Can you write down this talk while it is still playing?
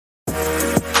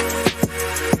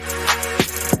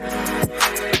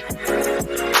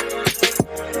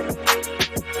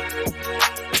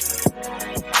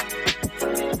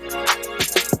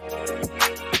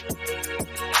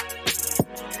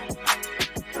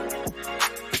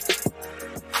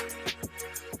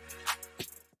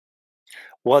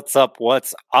What's up?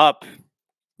 What's up?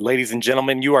 Ladies and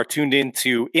gentlemen, you are tuned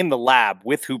into In the Lab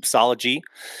with Hoopsology.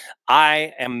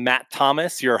 I am Matt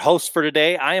Thomas, your host for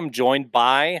today. I am joined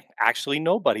by actually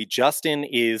nobody. Justin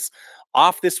is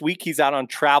off this week. He's out on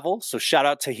travel. So shout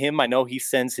out to him. I know he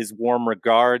sends his warm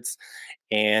regards.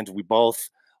 And we both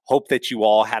hope that you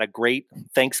all had a great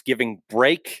Thanksgiving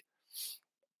break.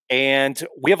 And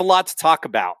we have a lot to talk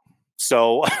about.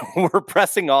 So we're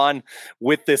pressing on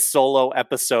with this solo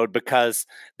episode because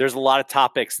there's a lot of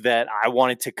topics that I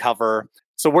wanted to cover.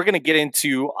 So we're going to get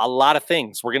into a lot of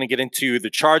things. We're going to get into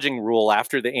the charging rule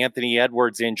after the Anthony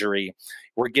Edwards injury.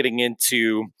 We're getting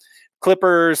into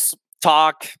Clippers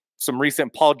talk, some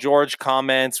recent Paul George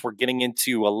comments. We're getting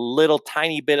into a little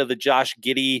tiny bit of the Josh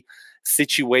Giddey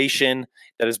situation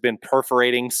that has been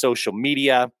perforating social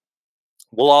media.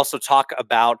 We'll also talk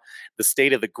about the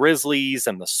state of the Grizzlies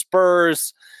and the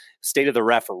Spurs, state of the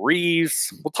referees.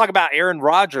 We'll talk about Aaron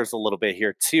Rodgers a little bit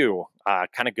here too,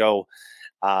 kind of go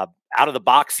out of the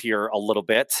box here a little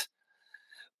bit.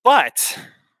 But I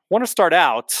want to start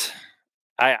out.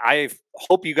 I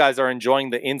hope you guys are enjoying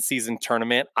the in-season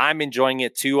tournament. I'm enjoying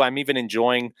it too. I'm even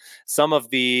enjoying some of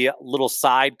the little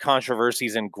side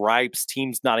controversies and gripes.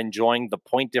 Teams not enjoying the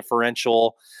point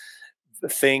differential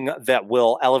thing that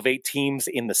will elevate teams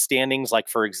in the standings. Like,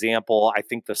 for example, I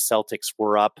think the Celtics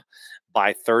were up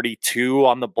by 32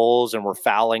 on the Bulls and were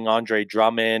fouling Andre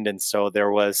Drummond. And so there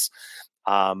was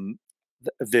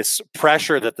this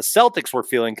pressure that the Celtics were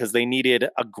feeling because they needed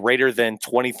a greater than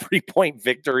 23-point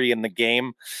victory in the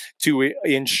game to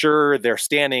ensure their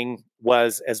standing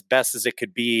was as best as it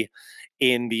could be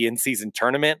in the in-season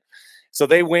tournament. So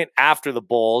they went after the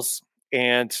Bulls,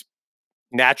 and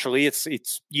naturally, it's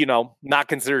not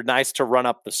considered nice to run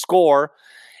up the score.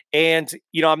 And,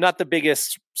 I'm not the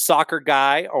biggest soccer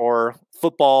guy or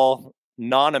football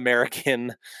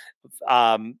non-American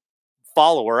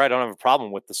follower. I don't have a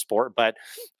problem with the sport, but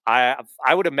I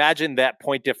would imagine that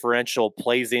point differential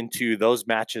plays into those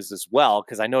matches as well,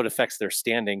 because I know it affects their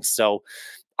standings. So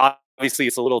obviously,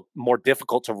 it's a little more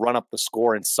difficult to run up the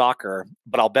score in soccer,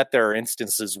 but I'll bet there are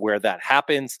instances where that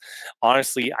happens.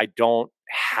 Honestly, I don't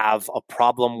have a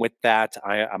problem with that.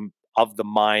 I'm of the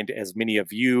mind, as many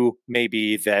of you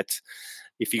maybe, that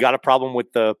if you got a problem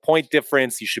with the point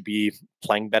difference, you should be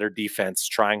playing better defense,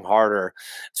 trying harder,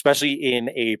 especially in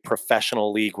a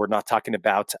professional league. We're not talking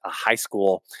about a high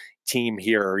school team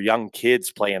here or young kids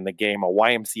playing the game, a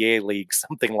YMCA league,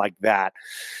 something like that.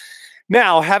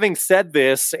 Now, having said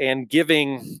this and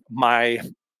giving my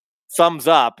thumbs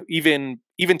up, even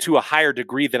to a higher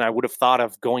degree than I would have thought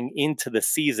of going into the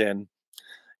season,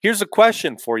 here's a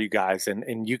question for you guys,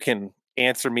 and you can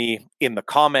answer me in the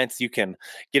comments. You can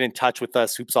get in touch with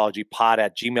us,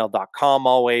 hoopsologypod@gmail.com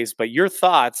always. But your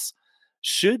thoughts,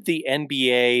 should the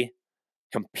NBA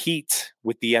compete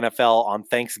with the NFL on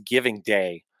Thanksgiving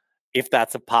Day, if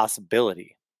that's a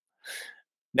possibility?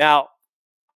 Now,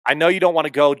 I know you don't want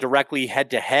to go directly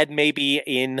head-to-head maybe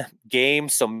in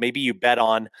games, so maybe you bet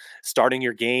on starting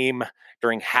your game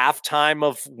during halftime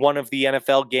of one of the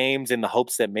NFL games in the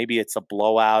hopes that maybe it's a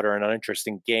blowout or an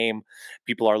uninteresting game.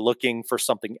 People are looking for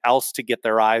something else to get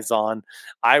their eyes on.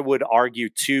 I would argue,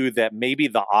 too, that maybe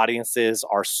the audiences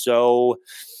are so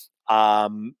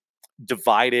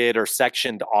divided or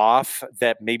sectioned off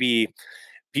that maybe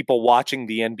people watching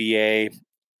the NBA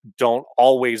don't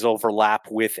always overlap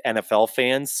with NFL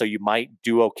fans, so you might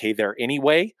do okay there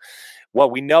anyway. What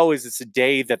we know is it's a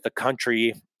day that the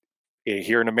country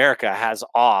here in America has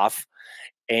off,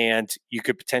 and you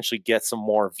could potentially get some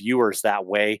more viewers that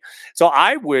way. So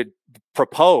I would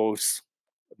propose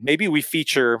maybe we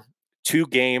feature two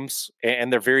games,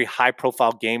 and they're very high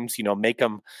profile games, make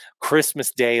them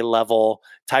Christmas Day level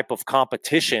type of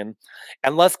competition,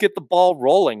 and let's get the ball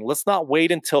rolling. Let's not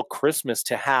wait until Christmas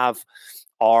to have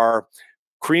our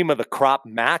cream of the crop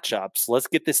matchups. Let's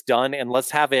get this done, and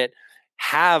let's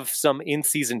have some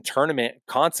in-season tournament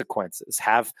consequences.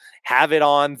 Have it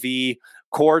on the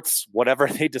courts, whatever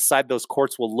they decide those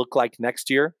courts will look like next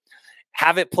year.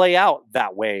 Have it play out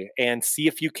that way and see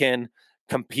if you can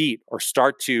compete or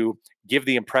start to give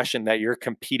the impression that you're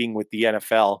competing with the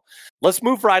NFL. Let's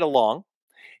move right along.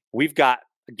 We've got,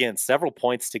 again, several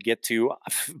points to get to.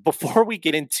 Before we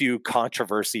get into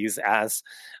controversies, as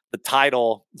the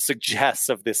title suggests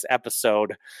of this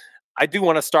episode, I do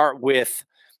want to start with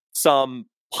some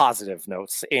positive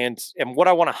notes. And what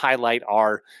I want to highlight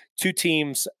are two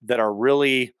teams that are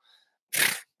really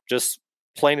just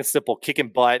plain and simple kicking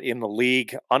butt in the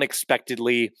league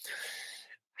unexpectedly.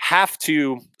 Have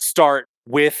to start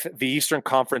with the Eastern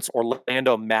Conference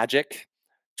Orlando Magic,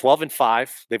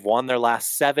 12-5. They've won their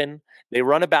last 7. They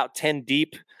run about 10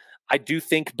 deep. I do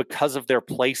think because of their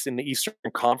place in the Eastern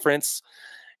Conference,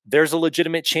 there's a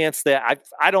legitimate chance that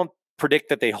I don't predict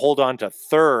that they hold on to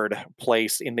third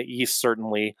place in the East,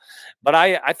 certainly, but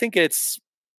I think it's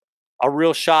a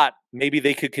real shot. Maybe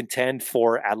they could contend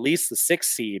for at least the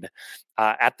sixth seed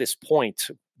at this point.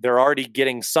 They're already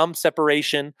getting some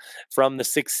separation from the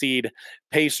sixth seed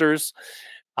Pacers.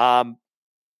 Um,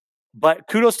 but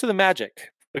kudos to the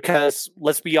Magic because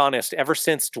let's be honest, ever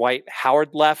since Dwight Howard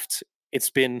left, it's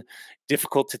been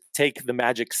difficult to take the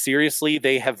Magic seriously.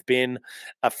 They have been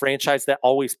a franchise that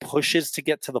always pushes to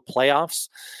get to the playoffs,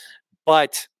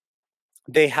 but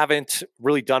they haven't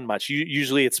really done much.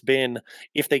 Usually it's been,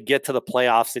 if they get to the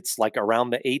playoffs, it's like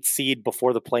around the 8th seed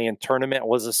before the play-in tournament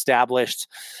was established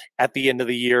at the end of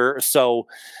the year. So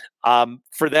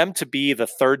for them to be the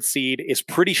third seed is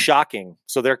pretty shocking.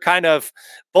 So they're kind of,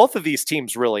 both of these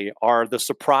teams really are the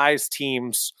surprise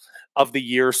teams of the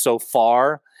year so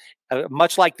far.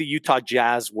 Much like the Utah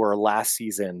Jazz were last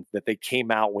season, that they came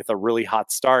out with a really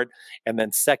hot start, and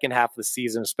then second half of the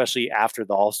season, especially after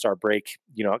the All-Star break,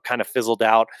 it kind of fizzled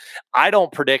out. I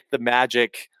don't predict the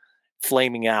Magic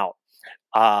flaming out,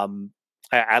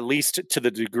 at least to the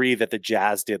degree that the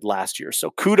Jazz did last year. So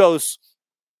kudos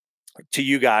to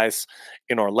you guys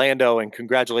in Orlando, and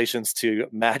congratulations to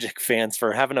Magic fans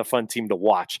for having a fun team to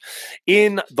watch.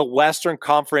 In the Western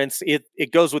Conference,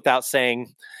 it goes without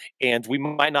saying, and we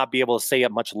might not be able to say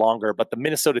it much longer, but the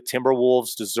Minnesota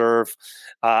Timberwolves deserve,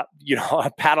 a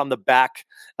pat on the back,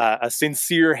 a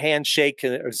sincere handshake,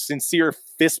 a sincere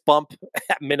fist bump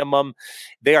at minimum.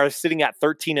 They are sitting at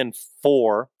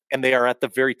 13-4, and they are at the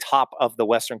very top of the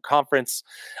Western Conference.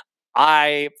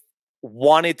 I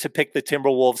wanted to pick the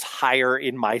Timberwolves higher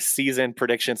in my season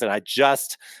predictions, and I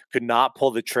just could not pull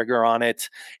the trigger on it.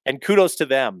 And kudos to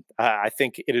them. I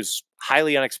think it is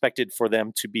highly unexpected for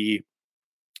them to be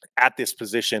at this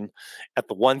position at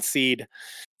the 1 seed.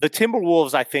 The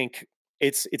Timberwolves, I think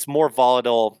it's more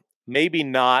volatile, maybe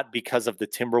not because of the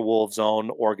Timberwolves'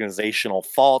 own organizational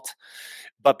fault,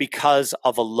 but because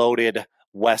of a loaded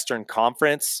Western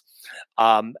Conference.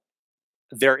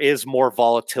 There is more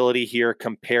volatility here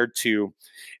compared to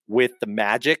with the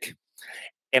Magic.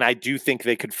 And I do think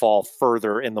they could fall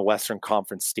further in the Western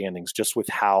Conference standings just with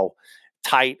how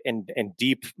tight and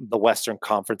deep the Western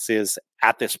Conference is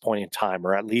at this point in time,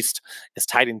 or at least as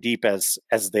tight and deep as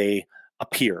they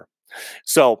appear.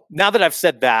 So now that I've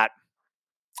said that,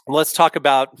 let's talk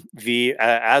about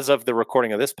as of the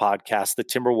recording of this podcast, the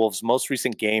Timberwolves' most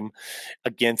recent game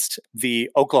against the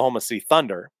Oklahoma City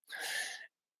Thunder,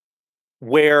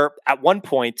 where at one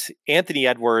point, Anthony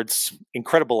Edwards,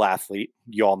 incredible athlete,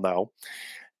 you all know,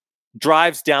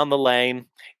 drives down the lane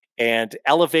and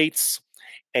elevates,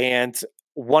 and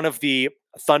one of the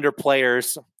Thunder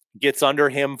players gets under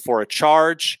him for a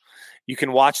charge. You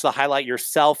can watch the highlight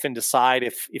yourself and decide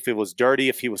if it was dirty,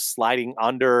 if he was sliding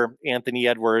under Anthony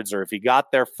Edwards, or if he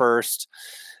got there first.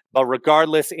 But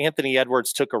regardless, Anthony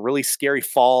Edwards took a really scary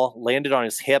fall, landed on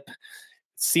his hip,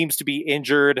 seems to be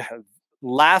injured.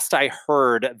 Last I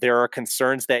heard, there are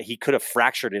concerns that he could have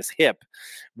fractured his hip,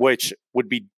 which would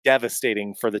be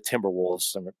devastating for the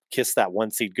Timberwolves. I'm going to kiss that 1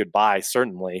 seed goodbye,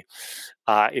 certainly,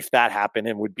 if that happened,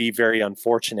 and would be very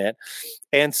unfortunate.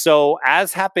 And so,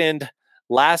 as happened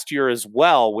last year as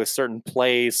well, with certain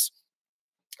plays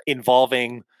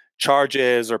involving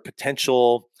charges or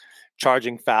potential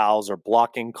charging fouls or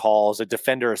blocking calls, a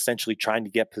defender essentially trying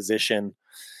to get position,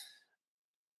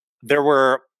 there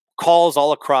were calls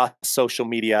all across social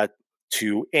media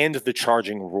to end the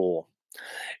charging rule.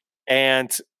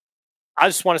 And I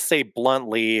just want to say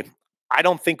bluntly, I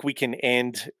don't think we can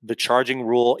end the charging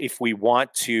rule if we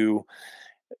want to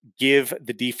give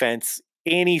the defense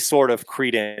any sort of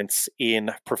credence in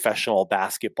professional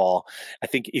basketball. I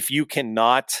think if you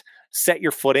cannot set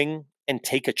your footing and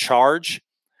take a charge,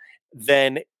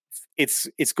 then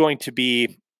it's going to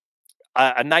be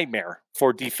a nightmare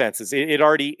for defenses. It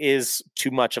already is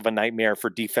too much of a nightmare for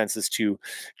defenses to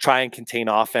try and contain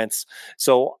offense.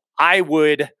 So I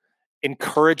would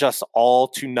encourage us all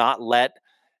to not let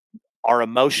our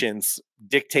emotions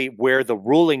dictate where the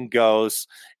ruling goes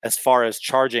as far as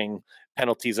charging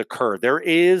penalties occur. There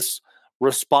is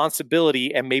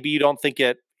responsibility, and maybe you don't think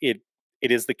it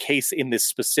is the case in this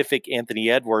specific Anthony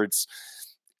Edwards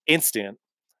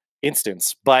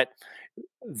instance, but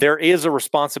there is a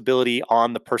responsibility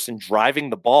on the person driving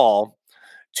the ball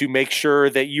to make sure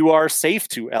that you are safe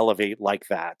to elevate like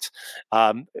that.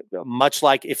 Much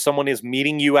like if someone is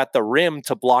meeting you at the rim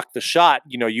to block the shot,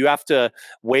 you have to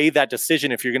weigh that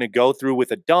decision if you're going to go through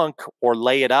with a dunk or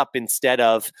lay it up instead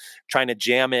of trying to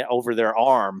jam it over their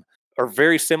arm. or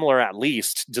very similar at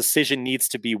least, decision needs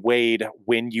to be weighed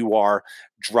when you are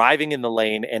driving in the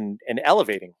lane and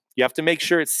elevating. You have to make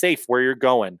sure it's safe where you're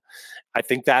going. I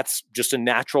think that's just a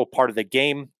natural part of the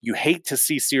game. You hate to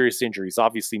see serious injuries.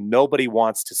 Obviously, nobody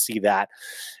wants to see that.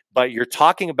 But you're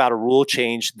talking about a rule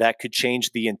change that could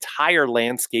change the entire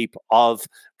landscape of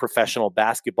professional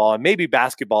basketball and maybe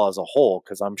basketball as a whole,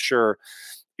 because I'm sure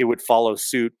it would follow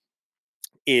suit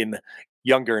in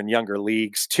younger and younger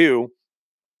leagues too,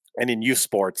 and in youth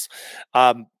sports.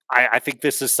 I think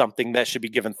this is something that should be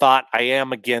given thought. I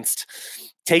am against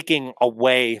taking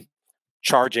away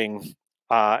charging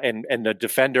and the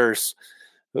defenders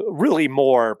really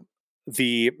more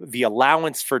the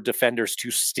allowance for defenders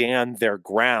to stand their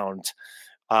ground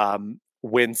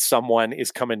when someone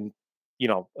is coming,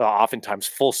 oftentimes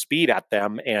full speed at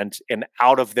them and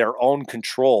out of their own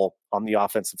control on the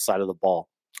offensive side of the ball.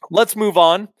 Let's move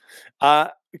on.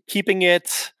 Keeping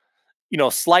it,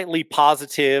 slightly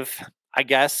positive, I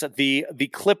guess. The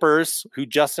Clippers, who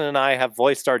Justin and I have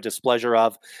voiced our displeasure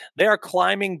of, they are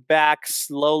climbing back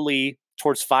slowly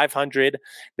towards 500.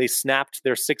 They snapped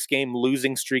their 6-game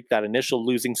losing streak, that initial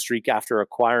losing streak after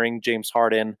acquiring James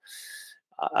Harden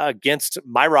against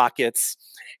my Rockets,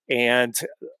 and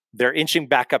they're inching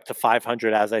back up to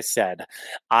 500, as I said.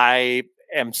 I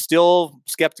am still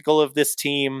skeptical of this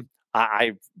team.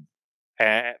 I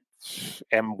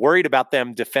am worried about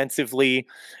them defensively.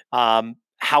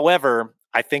 However,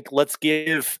 I think let's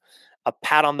give a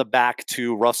pat on the back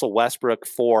to Russell Westbrook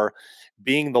for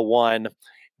being the one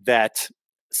that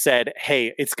said,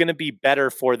 hey, it's going to be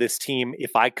better for this team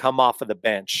if I come off of the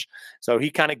bench. So he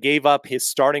kind of gave up his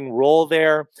starting role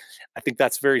there. I think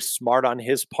that's very smart on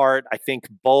his part. I think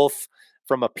both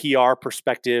from a PR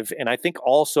perspective and I think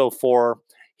also for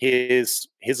his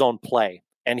own play.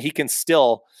 And he can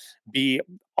still be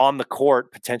on the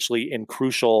court potentially in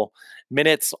crucial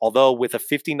minutes, although with a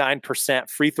 59%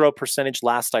 free throw percentage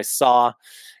last I saw,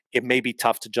 it may be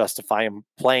tough to justify him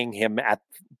playing him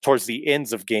towards the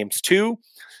ends of games too,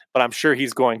 but I'm sure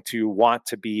he's going to want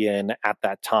to be in at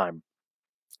that time.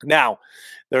 Now,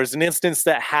 there's an instance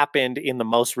that happened in the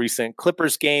most recent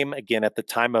Clippers game, again, at the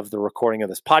time of the recording of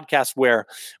this podcast, where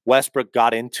Westbrook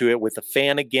got into it with a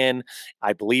fan again.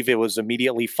 I believe it was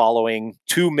immediately following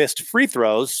 2 missed free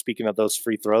throws, speaking of those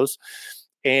free throws.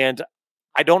 And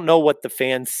I don't know what the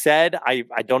fan said. I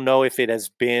don't know if it has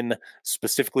been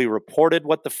specifically reported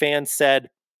what the fan said,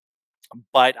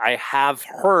 but I have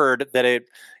heard that it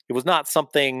was not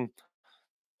something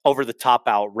over the top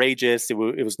outrageous. It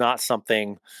was not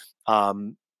something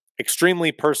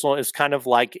extremely personal. It's kind of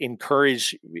like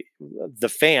encourage the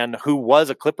fan who is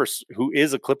a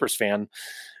Clippers fan,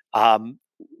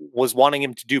 was wanting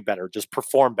him to do better, just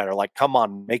perform better. Like, come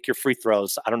on, make your free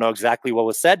throws. I don't know exactly what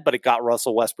was said, but it got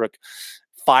Russell Westbrook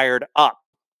fired up.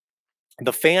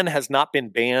 The fan has not been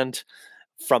banned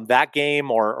from that game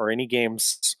or any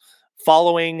games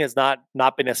following, has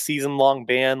not been a season-long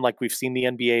ban like we've seen the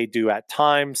NBA do at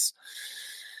times.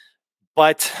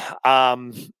 But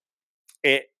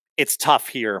it's tough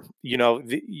here.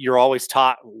 You're always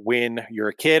taught when you're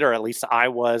a kid, or at least I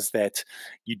was, that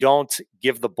you don't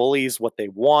give the bullies what they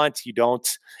want. You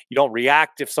don't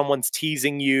react if someone's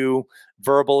teasing you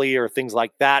verbally or things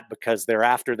like that, because they're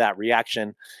after that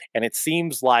reaction. And it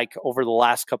seems like over the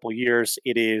last couple of years,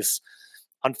 it is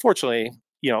unfortunately,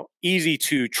 easy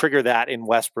to trigger that in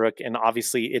Westbrook. And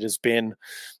obviously it has been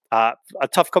a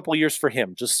tough couple of years for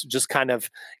him, just kind of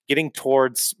getting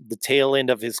towards the tail end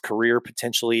of his career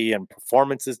potentially, and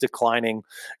performance is declining.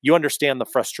 You understand the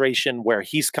frustration where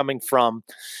he's coming from,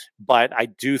 but I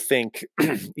do think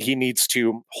he needs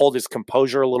to hold his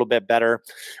composure a little bit better.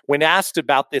 When asked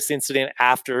about this incident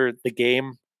after the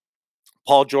game,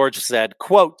 Paul George said,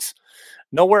 quote,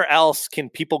 "Nowhere else can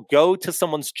people go to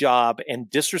someone's job and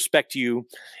disrespect you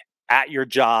at your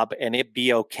job and it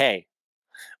be okay.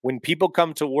 When people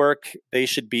come to work, they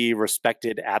should be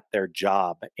respected at their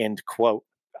job," end quote.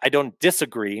 I don't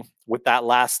disagree with that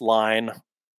last line.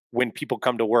 When people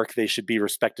come to work, they should be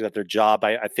respected at their job.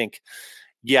 I think,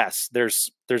 yes, there's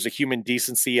a human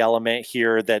decency element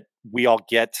here that we all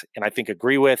get and I think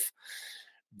agree with.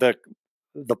 The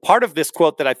part of this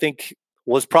quote that I think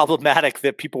was problematic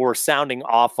that people were sounding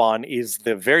off on is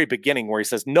the very beginning, where he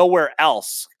says, "Nowhere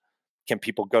else can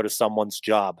people go to someone's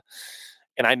job."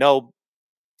 And I know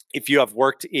if you have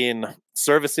worked in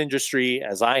service industry,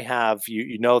 as I have,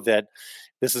 you know that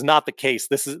this is not the case.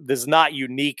 This is not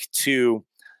unique to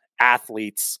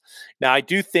athletes. Now, I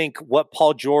do think what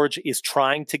Paul George is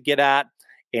trying to get at,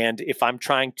 and if I'm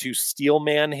trying to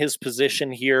steelman his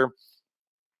position here,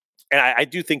 and I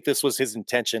do think this was his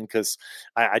intention, because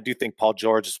I do think Paul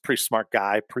George is a pretty smart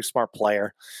guy, pretty smart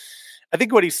player. I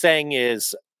think what he's saying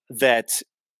is that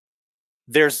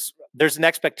there's an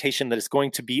expectation that it's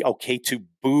going to be okay to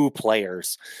boo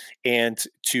players and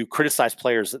to criticize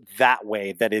players that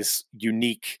way that is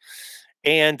unique.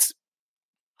 And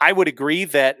I would agree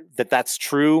that that's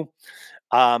true.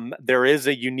 There is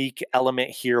a unique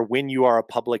element here when you are a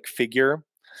public figure.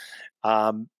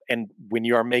 And when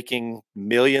you are making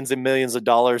millions and millions of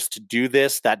dollars to do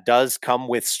this, that does come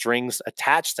with strings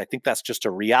attached. I think that's just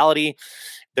a reality.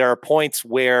 There are points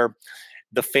where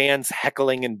the fans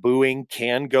heckling and booing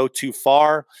can go too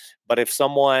far. But if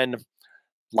someone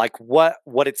like what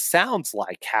it sounds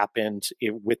like happened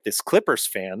with this Clippers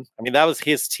fan, I mean, that was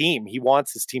his team. He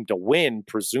wants his team to win,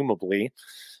 presumably.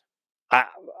 I,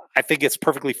 I think it's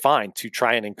perfectly fine to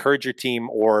try and encourage your team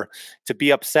or to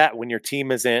be upset when your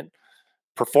team isn't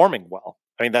performing well.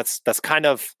 I mean, that's kind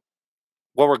of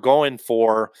what we're going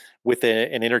for with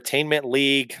an entertainment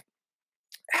league,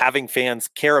 having fans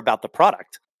care about the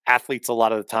product. Athletes, a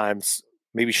lot of the times,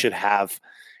 maybe should have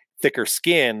thicker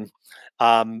skin.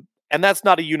 And that's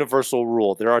not a universal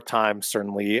rule. There are times,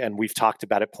 certainly, and we've talked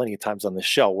about it plenty of times on the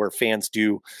show, where fans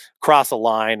do cross a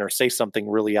line or say something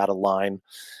really out of line.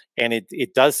 And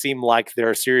it does seem like there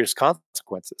are serious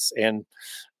consequences. And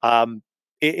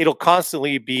it'll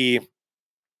constantly be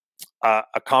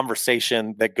a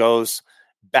conversation that goes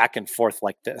back and forth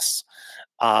like this,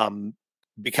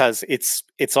 because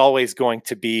it's always going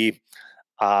to be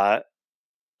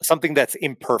something that's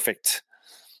imperfect,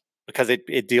 because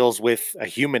it deals with a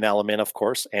human element, of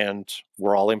course, and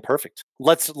we're all imperfect.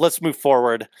 Let's move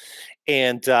forward,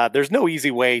 and there's no easy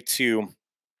way to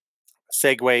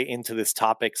segue into this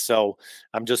topic, so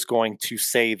I'm just going to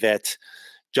say that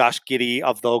Josh Giddey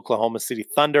of the Oklahoma City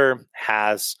Thunder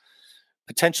has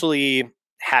potentially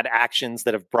had actions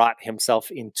that have brought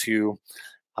himself into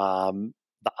the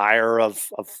ire of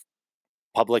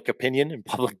public opinion and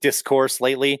public discourse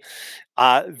lately.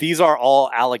 These are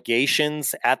all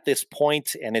allegations at this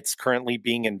point, and it's currently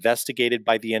being investigated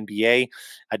by the NBA.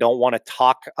 I don't want to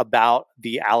talk about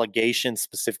the allegations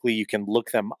specifically. You can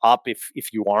look them up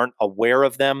if you aren't aware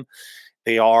of them.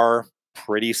 They are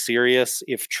pretty serious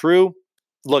if true.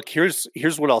 Look, here's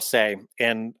what I'll say,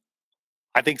 and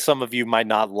I think some of you might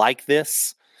not like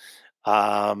this.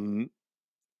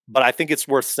 But I think it's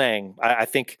worth saying. I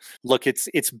think, look,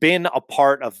 it's been a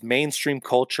part of mainstream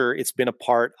culture. It's been a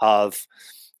part of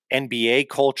NBA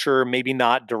culture. Maybe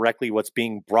not directly what's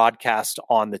being broadcast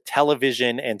on the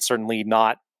television, and certainly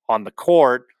not on the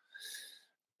court.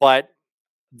 But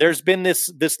there's been this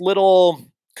little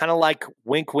kind of like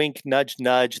wink, wink, nudge,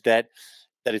 nudge that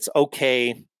it's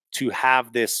okay to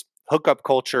have this hookup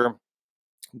culture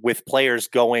with players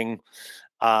going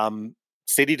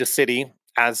city to city,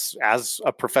 as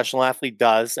a professional athlete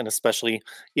does, and especially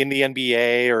in the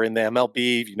NBA or in the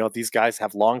MLB. You know, these guys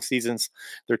have long seasons.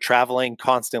 They're traveling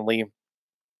constantly.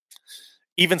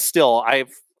 Even still,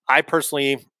 I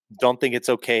personally don't think it's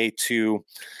okay to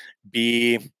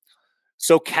be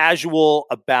so casual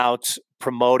about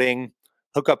promoting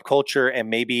hookup culture and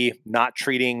maybe not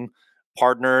treating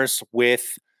partners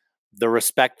with the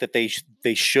respect that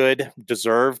they should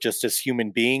deserve just as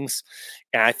human beings.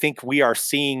 And I think we are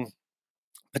seeing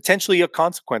potentially a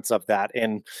consequence of that.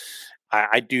 And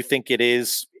I do think it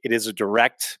is a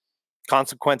direct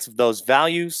consequence of those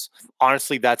values.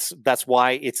 Honestly, that's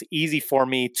why it's easy for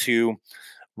me to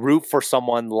root for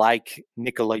someone like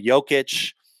Nikola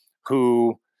Jokic,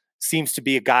 who seems to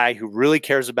be a guy who really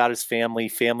cares about his family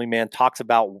man, talks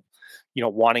about,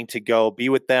 wanting to go be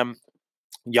with them.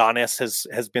 Giannis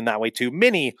has been that way too.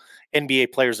 Many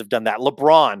NBA players have done that.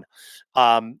 LeBron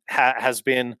has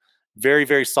been very,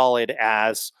 very solid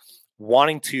as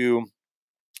wanting to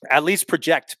at least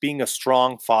project being a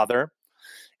strong father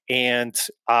and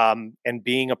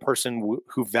being a person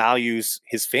who values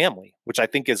his family, which I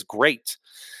think is great.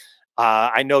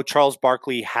 I know Charles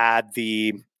Barkley had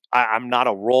the I'm not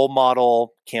a role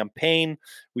model campaign.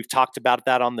 We've talked about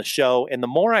that on the show. And the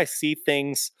more I see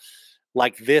things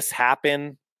like this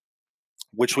happen,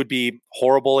 which would be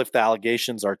horrible if the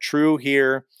allegations are true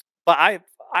here, but I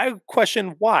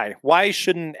question why. Why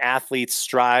shouldn't athletes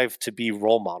strive to be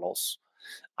role models?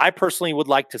 I personally would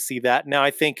like to see that. Now,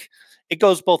 I think it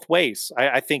goes both ways.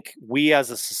 I think we as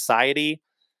a society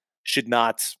should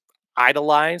not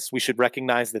idolize. We should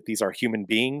recognize that these are human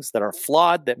beings that are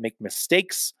flawed, that make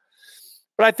mistakes.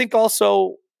 But I think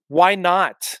also, why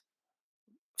not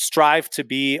strive to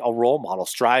be a role model,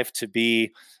 strive to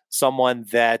be someone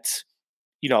that,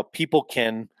 people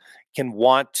can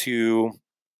want to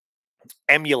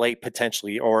emulate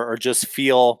potentially, or just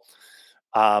feel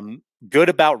good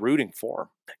about rooting for.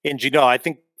 And I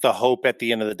think the hope at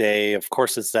the end of the day, of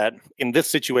course, is that in this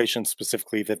situation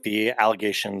specifically, that the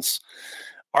allegations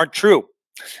aren't true.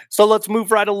 So let's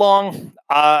move right along.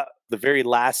 The very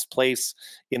last place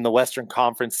in the Western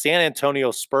Conference, San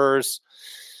Antonio Spurs.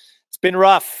 It's been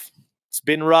rough. It's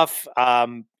been rough.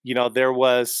 There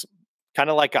was kind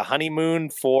of like a honeymoon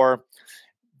for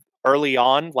early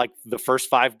on, like the first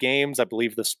 5 games. I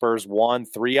believe the Spurs won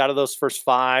 3 out of those first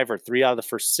 5 or 3 out of the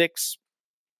first 6,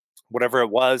 whatever it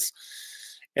was.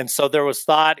 And so there was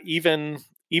thought, even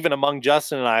among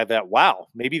Justin and I, that wow,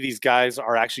 maybe these guys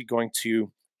are actually going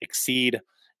to exceed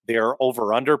their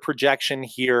over/under projection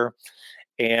here,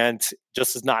 and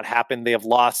just has not happened. They have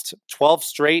lost 12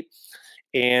 straight,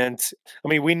 and I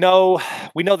mean we know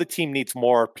the team needs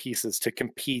more pieces to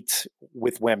compete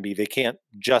with Wemby. They can't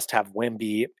just have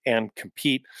Wemby and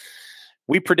compete.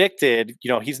 We predicted,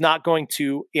 he's not going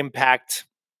to impact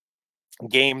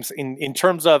games in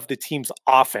terms of the team's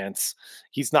offense.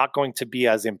 He's not going to be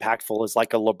as impactful as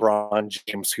like a LeBron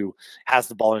James who has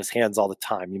the ball in his hands all the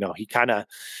time. He kind of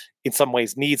in some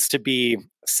ways needs to be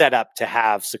set up to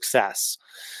have success.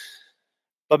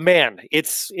 But man,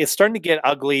 it's starting to get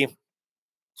ugly.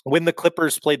 When the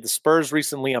Clippers played the Spurs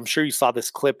recently, I'm sure you saw this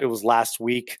clip. It was last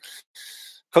week.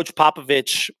 Coach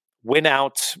Popovich went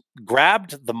out,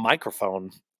 grabbed the microphone,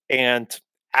 and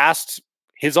asked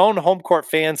his own home court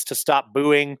fans to stop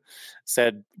booing.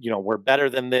 Said, we're better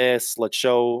than this. Let's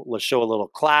show a little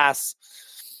class.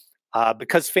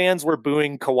 Because fans were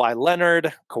booing Kawhi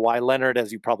Leonard. Kawhi Leonard,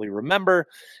 as you probably remember,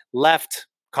 left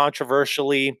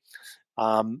controversially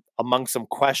among some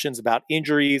questions about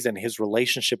injuries and his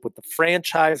relationship with the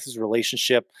franchise, his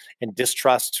relationship and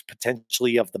distrust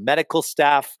potentially of the medical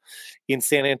staff in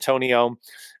San Antonio.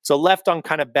 So left on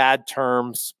kind of bad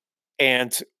terms,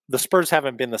 and the Spurs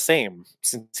haven't been the same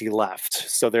since he left.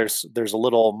 So there's a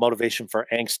little motivation for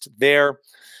angst there.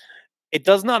 It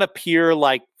does not appear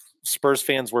like Spurs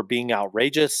fans were being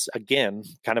outrageous. Again,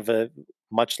 kind of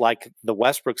much like the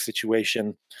Westbrook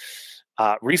situation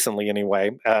recently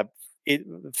anyway.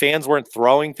 Fans weren't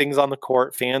throwing things on the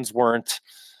court. Fans weren't,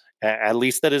 at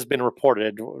least that has been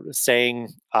reported, saying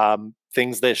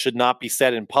things that should not be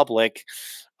said in public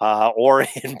or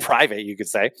in private, you could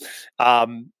say.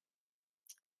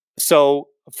 So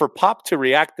for Pop to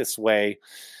react this way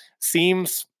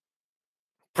seems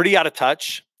pretty out of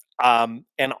touch.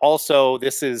 And also,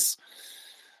 this is,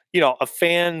 a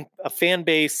fan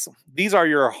base. These are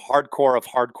your hardcore of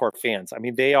hardcore fans. I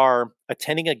mean, they are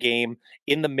attending a game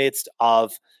in the midst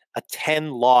of a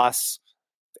 10-loss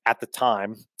at the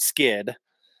time skid,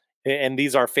 and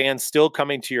these are fans still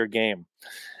coming to your game,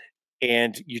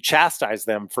 and you chastise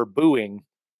them for booing.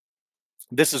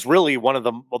 This is really one of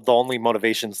the only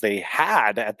motivations they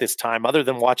had at this time, other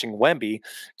than watching Wemby,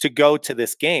 to go to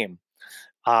this game.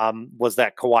 Was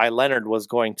that Kawhi Leonard was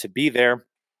going to be there.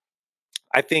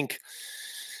 I think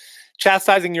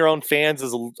chastising your own fans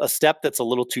is a step that's a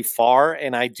little too far.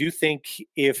 And I do think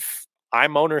if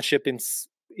I'm ownership in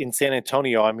San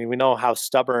Antonio, I mean, we know how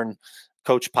stubborn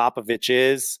Coach Popovich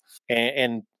is,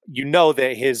 and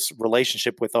that his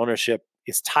relationship with ownership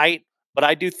is tight. But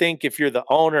I do think if you're the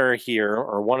owner here,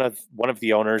 or one of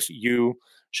the owners, you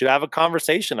should have a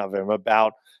conversation of him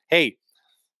about, hey,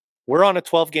 we're on a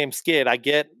 12-game skid. I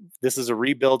get this is a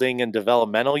rebuilding and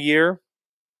developmental year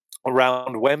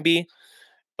around Wemby,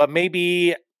 but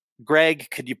maybe, Greg,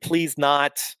 could you please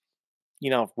not,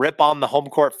 rip on the home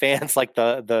court fans, like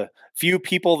the few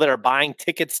people that are buying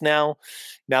tickets now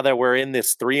that we're in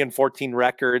this 3-14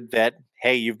 record that,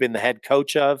 hey, you've been the head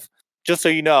coach of. Just so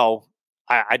you know,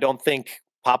 I don't think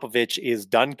Popovich is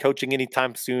done coaching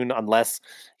anytime soon unless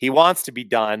he wants to be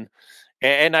done.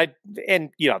 And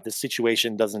the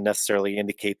situation doesn't necessarily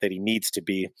indicate that he needs to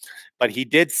be, but he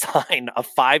did sign a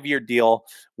 5-year deal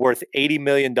worth $80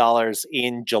 million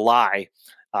in July.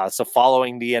 So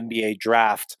following the NBA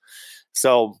draft.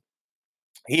 So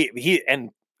he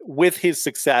and with his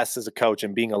success as a coach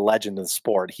and being a legend in the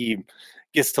sport, he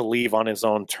gets to leave on his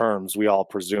own terms, we all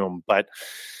presume. But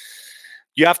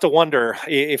you have to wonder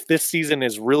if this season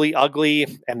is really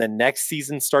ugly and the next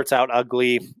season starts out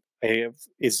ugly.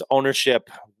 Is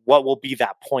ownership, what will be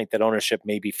that point that ownership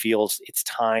maybe feels it's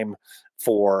time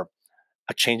for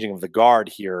a changing of the guard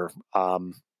here?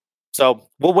 So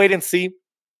we'll wait and see.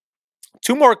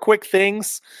 2 more quick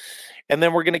things, and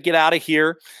then we're going to get out of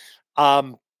here.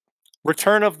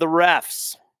 Return of the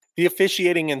refs. The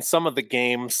officiating in some of the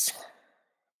games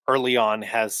early on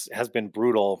has been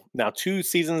brutal. Now, 2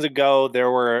 seasons ago, there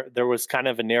was kind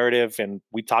of a narrative, and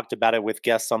we talked about it with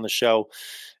guests on the show,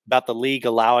 about the league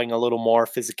allowing a little more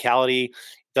physicality. It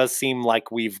does seem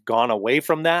like we've gone away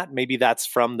from that. Maybe that's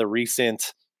from the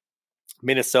recent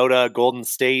Minnesota, Golden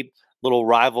State, little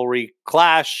rivalry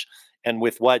clash. And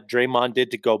with what Draymond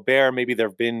did to Gobert, maybe there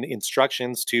have been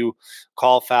instructions to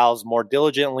call fouls more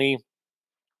diligently.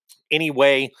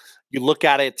 Anyway, you look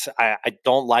at it, I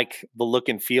don't like the look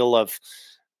and feel of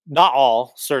not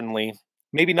all, certainly,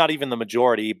 maybe not even the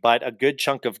majority, but a good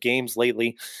chunk of games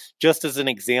lately. Just as an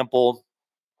example,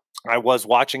 I was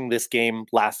watching this game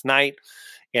last night,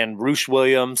 and Roosh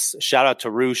Williams, shout out to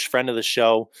Roosh, friend of the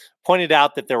show, pointed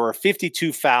out that there were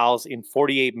 52 fouls in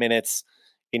 48 minutes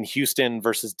in Houston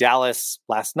versus Dallas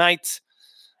last night.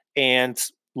 And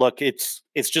look, it's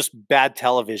just bad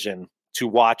television to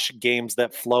watch games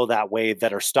that flow that way,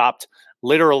 that are stopped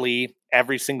literally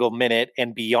every single minute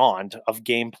and beyond of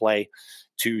gameplay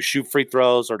to shoot free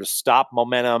throws or to stop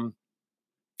momentum.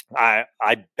 I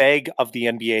beg of the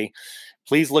NBA,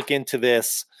 please look into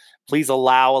this. Please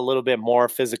allow a little bit more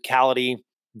physicality.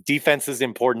 Defense is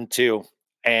important too.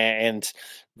 And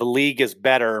the league is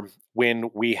better when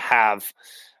we have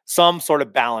some sort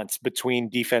of balance between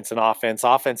defense and offense.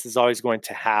 Offense is always going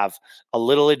to have a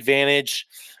little advantage,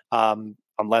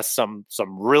 unless some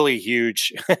really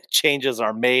huge changes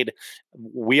are made.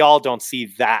 We all don't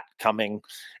see that coming.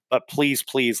 But please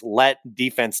let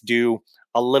defense do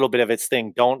a little bit of its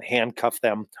thing. Don't handcuff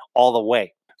them all the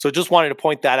way. So just wanted to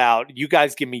point that out. You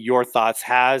guys give me your thoughts.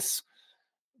 Has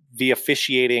the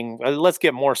officiating, let's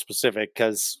get more specific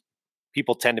because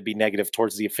people tend to be negative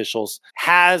towards the officials.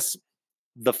 Has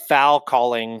the foul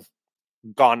calling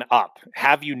gone up?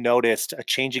 Have you noticed a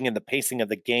changing in the pacing of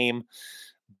the game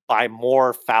by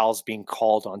more fouls being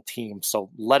called on teams? So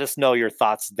let us know your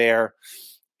thoughts there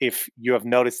if you have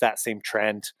noticed that same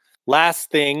trend.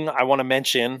 Last thing I want to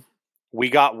mention, we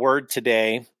got word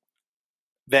today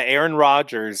that Aaron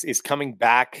Rodgers is coming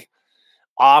back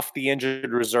off the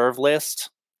injured reserve list.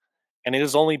 And it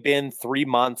has only been 3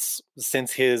 months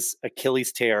since his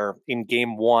Achilles tear in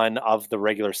game 1 of the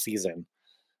regular season.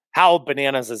 How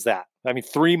bananas is that? I mean,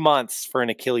 3 months for an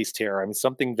Achilles tear. I mean,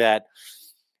 something that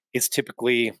is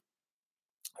typically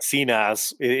seen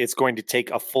as it's going to take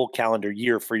a full calendar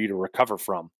year for you to recover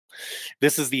from.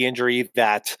 This is the injury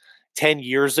that 10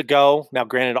 years ago, now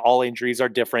granted, all injuries are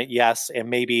different, yes, and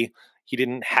maybe he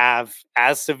didn't have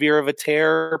as severe of a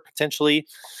tear potentially.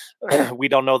 We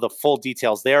don't know the full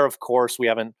details there, of course. We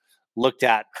haven't looked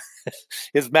at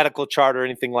his medical chart or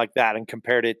anything like that and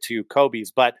compared it to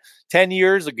Kobe's. But 10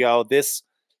 years ago, this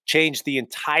changed the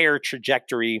entire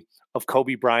trajectory of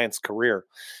Kobe Bryant's career.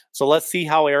 So let's see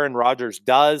how Aaron Rodgers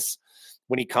does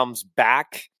when he comes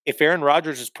back. If Aaron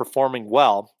Rodgers is performing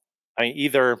well, I mean,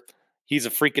 either he's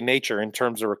a freak of nature in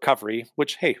terms of recovery,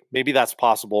 which, hey, maybe that's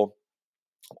possible,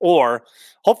 or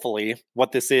hopefully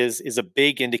what this is a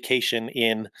big indication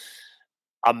in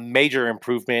a major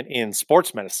improvement in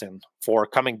sports medicine for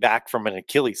coming back from an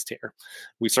Achilles tear.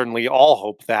 We certainly all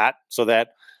hope that, so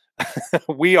that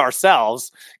we ourselves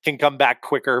can come back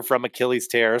quicker from Achilles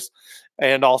tears,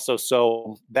 and also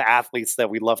so the athletes that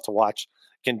we love to watch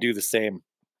can do the same.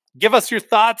 Give us your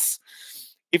thoughts.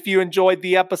 If you enjoyed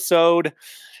the episode,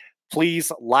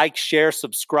 please like, share,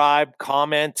 subscribe,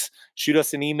 comment, shoot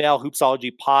us an email,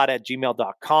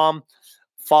 hoopsologypod@gmail.com.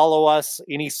 Follow us,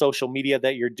 any social media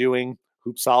that you're doing,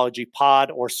 Hoopsology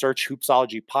Pod, or search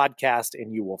Hoopsology Podcast,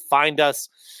 and you will find us.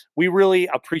 We really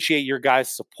appreciate your guys'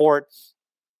 support.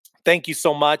 Thank you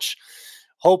so much.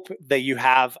 Hope that you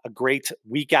have a great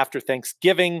week after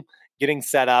Thanksgiving, getting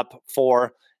set up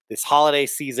for this holiday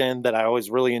season that I always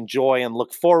really enjoy and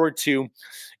look forward to.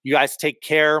 You guys take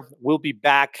care. We'll be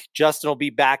back. Justin will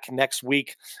be back next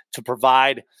week to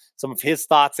provide some of his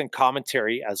thoughts and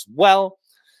commentary as well.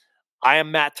 I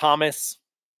am Matt Thomas.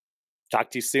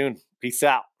 Talk to you soon. Peace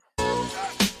out.